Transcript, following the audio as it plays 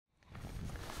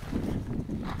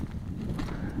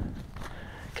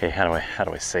Okay, how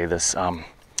do I say this?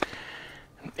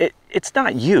 It's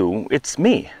not you, it's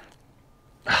me.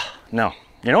 No,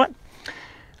 you know what?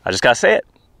 I just gotta say it.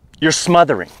 You're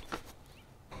smothering.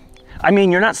 I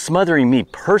mean, you're not smothering me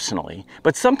personally,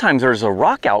 but sometimes there's a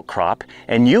rock outcrop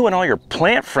and you and all your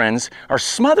plant friends are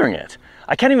smothering it.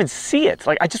 I can't even see it.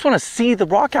 Like, I just want to see the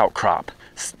rock outcrop.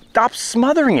 Stop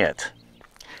smothering it.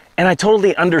 And I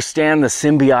totally understand the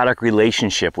symbiotic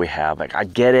relationship we have. Like, I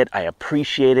get it, I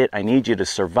appreciate it, I need you to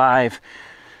survive.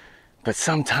 But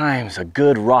sometimes a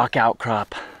good rock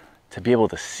outcrop, to be able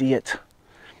to see it,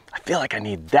 I feel like I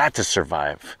need that to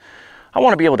survive. I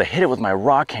want to be able to hit it with my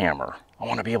rock hammer. I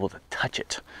want to be able to touch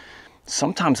it.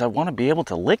 Sometimes I want to be able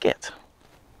to lick it.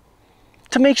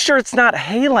 To make sure it's not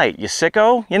halite, you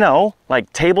sicko. You know,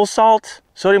 like table salt,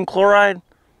 sodium chloride.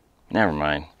 Never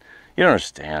mind. You don't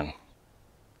understand.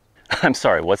 I'm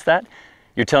sorry, what's that?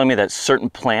 You're telling me that certain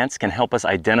plants can help us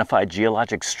identify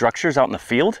geologic structures out in the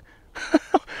field?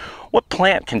 What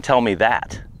plant can tell me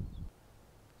that?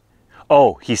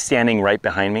 Oh, he's standing right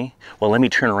behind me? Well, let me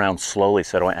turn around slowly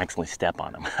so I don't accidentally step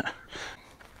on him.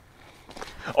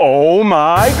 Oh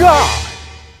my God!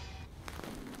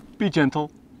 Be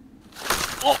gentle.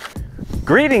 Oh.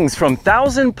 Greetings from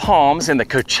Thousand Palms in the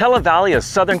Coachella Valley of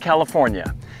Southern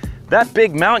California. That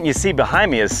big mountain you see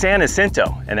behind me is San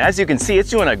Jacinto, and as you can see, it's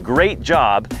doing a great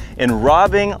job in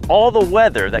robbing all the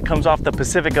weather that comes off the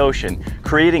Pacific Ocean,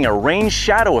 creating a rain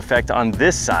shadow effect on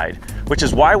this side, which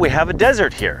is why we have a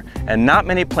desert here and not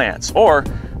many plants, or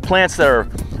plants that are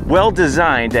well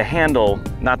designed to handle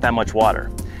not that much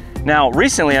water. Now,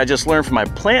 recently I just learned from my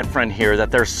plant friend here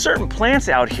that there are certain plants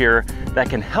out here that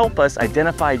can help us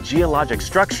identify geologic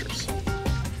structures.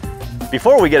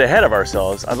 Before we get ahead of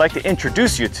ourselves, I'd like to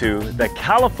introduce you to the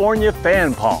California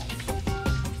fan palm.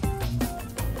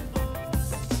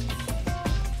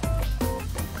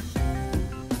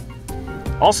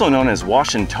 Also known as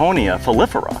Washingtonia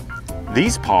foliifera,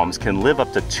 these palms can live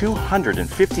up to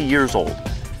 250 years old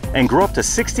and grow up to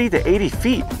 60 to 80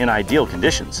 feet in ideal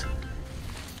conditions.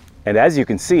 And as you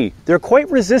can see, they're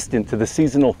quite resistant to the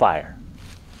seasonal fire.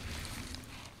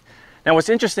 Now, what's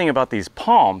interesting about these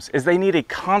palms is they need a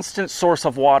constant source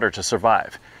of water to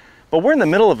survive. But we're in the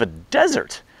middle of a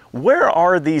desert. Where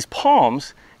are these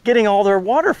palms getting all their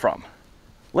water from?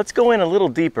 Let's go in a little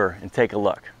deeper and take a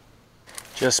look.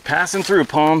 Just passing through,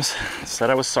 palms. Said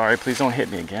I was sorry, please don't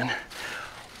hit me again.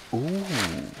 Ooh,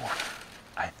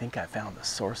 I think I found the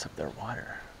source of their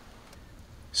water.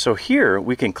 So here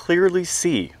we can clearly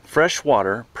see fresh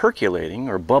water percolating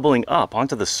or bubbling up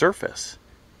onto the surface.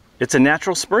 It's a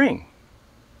natural spring.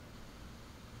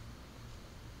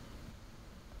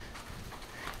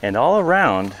 And all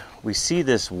around, we see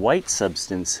this white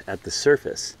substance at the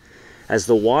surface. As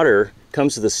the water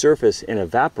comes to the surface and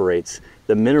evaporates,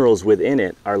 the minerals within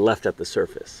it are left at the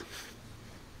surface.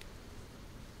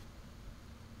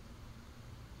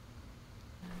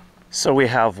 So we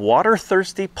have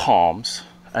water-thirsty palms,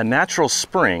 a natural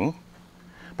spring,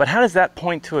 but how does that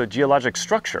point to a geologic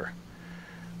structure?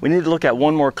 We need to look at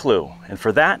one more clue, and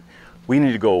for that, we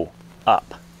need to go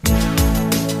up.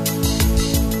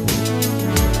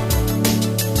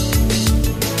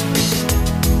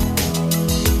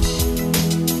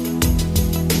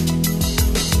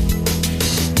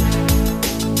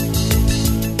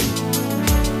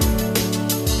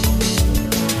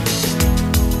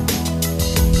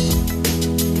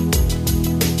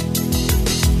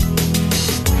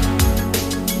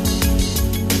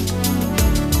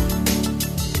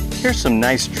 Here's some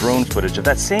nice drone footage of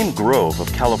that same grove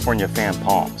of California fan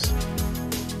palms.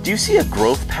 Do you see a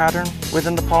growth pattern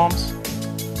within the palms?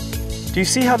 Do you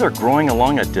see how they're growing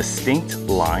along a distinct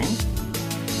line?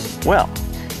 Well,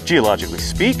 geologically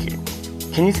speaking,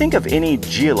 can you think of any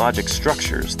geologic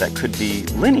structures that could be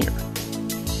linear?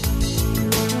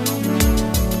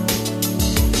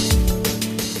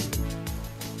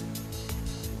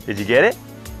 Did you get it?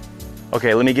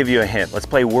 Okay, let me give you a hint. Let's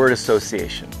play word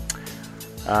association.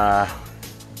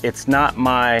 It's not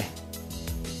my,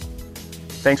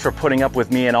 thanks for putting up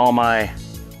with me and all my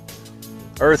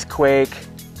earthquake.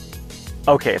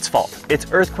 Okay, it's fault. It's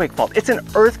earthquake fault. It's an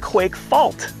earthquake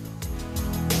fault.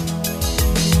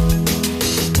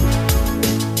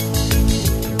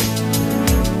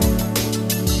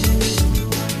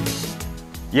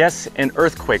 Yes, an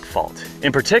earthquake fault.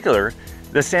 In particular,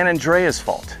 the San Andreas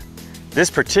Fault.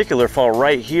 This particular fault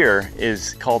right here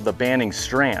is called the Banning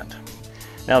Strand.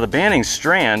 Now, the Banning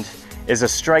Strand is a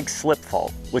strike-slip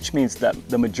fault, which means that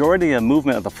the majority of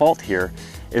movement of the fault here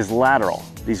is lateral.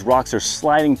 These rocks are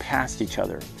sliding past each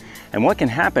other. And what can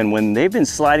happen when they've been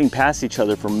sliding past each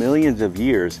other for millions of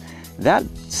years, that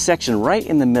section right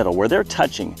in the middle where they're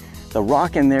touching, the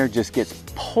rock in there just gets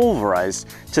pulverized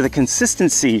to the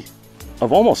consistency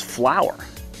of almost flour.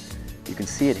 You can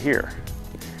see it here.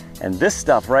 And this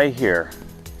stuff right here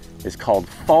is called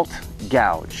fault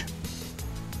gouge.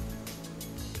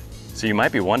 So you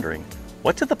might be wondering,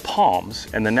 what did the palms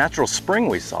and the natural spring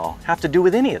we saw have to do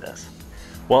with any of this?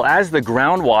 Well, as the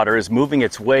groundwater is moving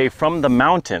its way from the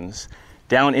mountains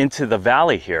down into the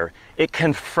valley here, it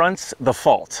confronts the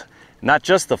fault. Not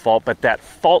just the fault, but that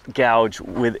fault gouge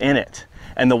within it.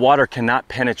 And the water cannot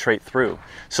penetrate through.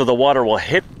 So the water will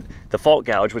hit the fault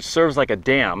gouge, which serves like a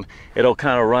dam. It'll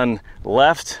kind of run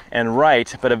left and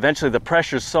right, but eventually the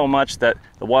pressure is so much that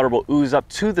the water will ooze up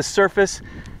to the surface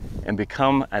and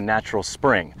become a natural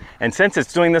spring. And since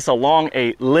it's doing this along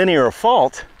a linear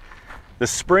fault, the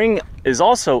spring is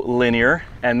also linear,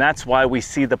 and that's why we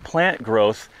see the plant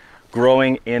growth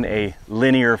growing in a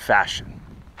linear fashion.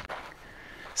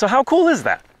 So how cool is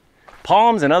that?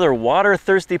 Palms and other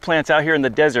water-thirsty plants out here in the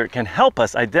desert can help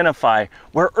us identify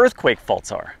where earthquake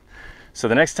faults are. So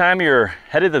the next time you're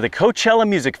headed to the Coachella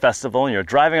Music Festival and you're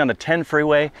driving on the 10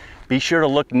 freeway, be sure to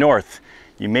look north.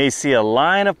 You may see a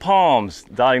line of palms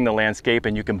dotting the landscape,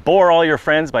 and you can bore all your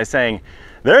friends by saying,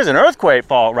 "There's an earthquake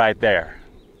fault right there."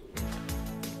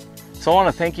 So I want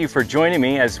to thank you for joining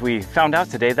me as we found out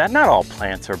today that not all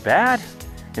plants are bad.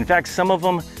 In fact, some of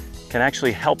them can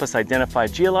actually help us identify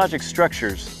geologic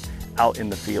structures out in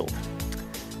the field.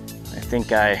 I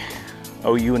think I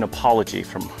owe you an apology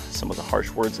from some of the harsh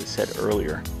words I said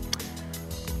earlier.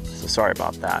 So sorry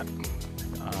about that.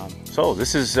 So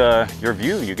this is your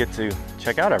view you get to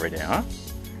check out every day, huh?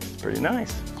 It's pretty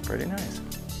nice. It's pretty nice.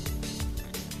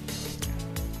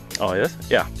 Oh, it is?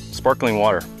 Yeah, sparkling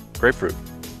water, grapefruit.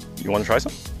 You want to try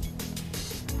some?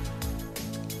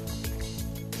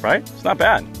 Right? It's not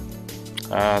bad.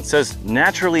 It says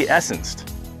naturally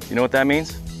essenced. You know what that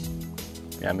means?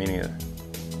 Yeah, me neither.